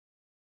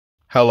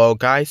Hello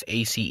guys,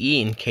 ACE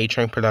and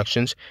K-Train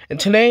Productions, and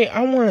today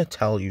I want to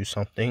tell you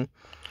something.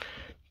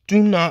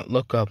 Do not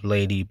look up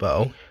Lady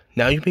Bow.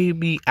 Now you may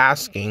be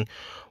asking,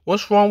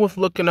 what's wrong with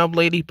looking up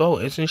Lady Bow?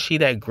 Isn't she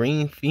that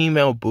green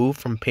female boo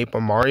from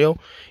Paper Mario?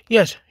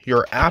 Yes,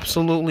 you're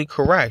absolutely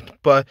correct,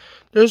 but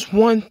there's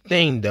one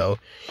thing though.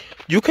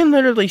 You can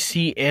literally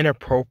see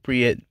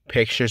inappropriate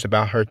pictures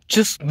about her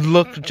just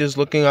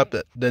looking up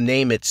the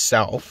name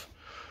itself.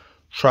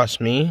 Trust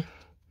me.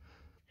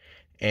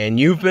 And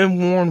you've been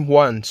warned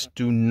once,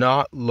 do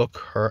not look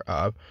her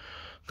up,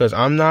 because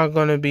I'm not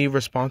going to be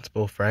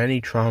responsible for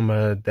any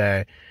trauma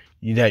that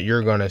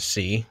you're going to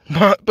see.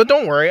 But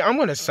don't worry, I'm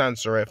going to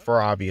censor it for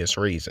obvious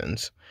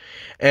reasons.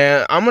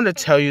 And I'm going to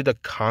tell you the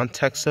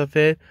context of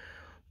it,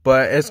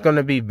 but it's going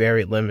to be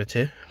very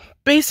limited.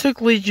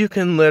 Basically, you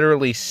can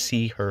literally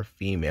see her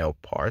female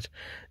parts.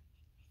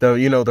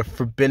 The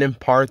forbidden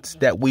parts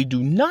that we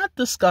do not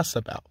discuss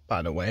about,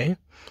 by the way.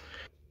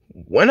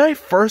 When I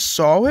first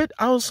saw it,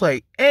 I was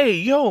like, hey,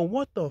 yo,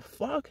 what the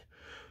fuck?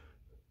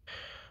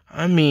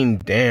 I mean,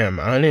 damn,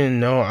 I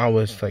didn't know I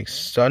was, like,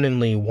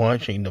 suddenly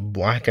watching the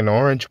Black and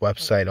Orange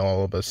website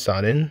all of a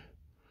sudden.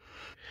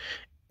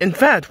 In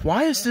fact,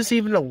 why is this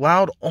even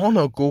allowed on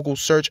a Google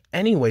search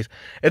anyways?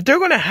 If they're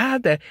gonna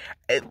have that,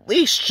 at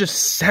least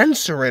just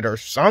censor it or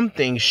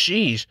something,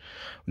 sheesh.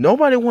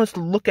 Nobody wants to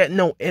look at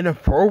no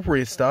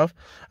inappropriate stuff.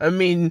 I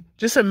mean,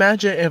 just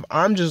imagine if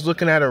I'm just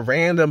looking at a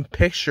random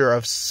picture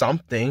of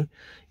something,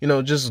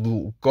 just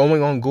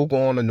going on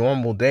Google on a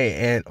normal day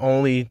and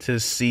only to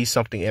see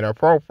something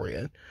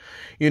inappropriate.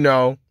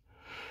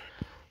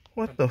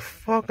 What the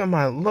fuck am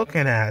I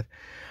looking at?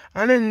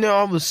 I didn't know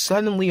I was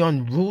suddenly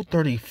on Rule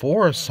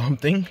 34 or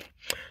something.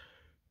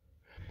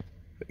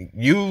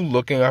 You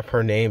looking up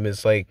her name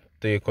is like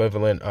the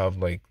equivalent of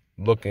like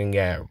looking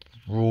at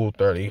Rule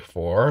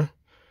 34.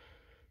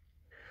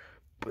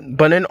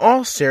 But in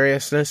all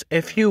seriousness,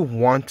 if you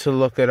want to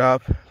look it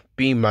up,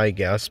 be my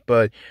guest,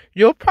 but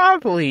you'll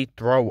probably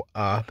throw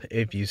up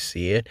if you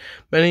see it.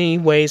 But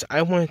anyways,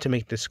 I wanted to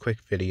make this quick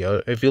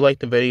video. If you like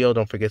the video,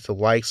 don't forget to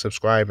like,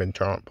 subscribe, and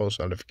turn on post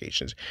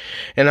notifications.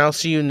 And I'll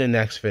see you in the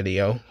next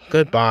video.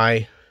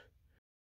 Goodbye.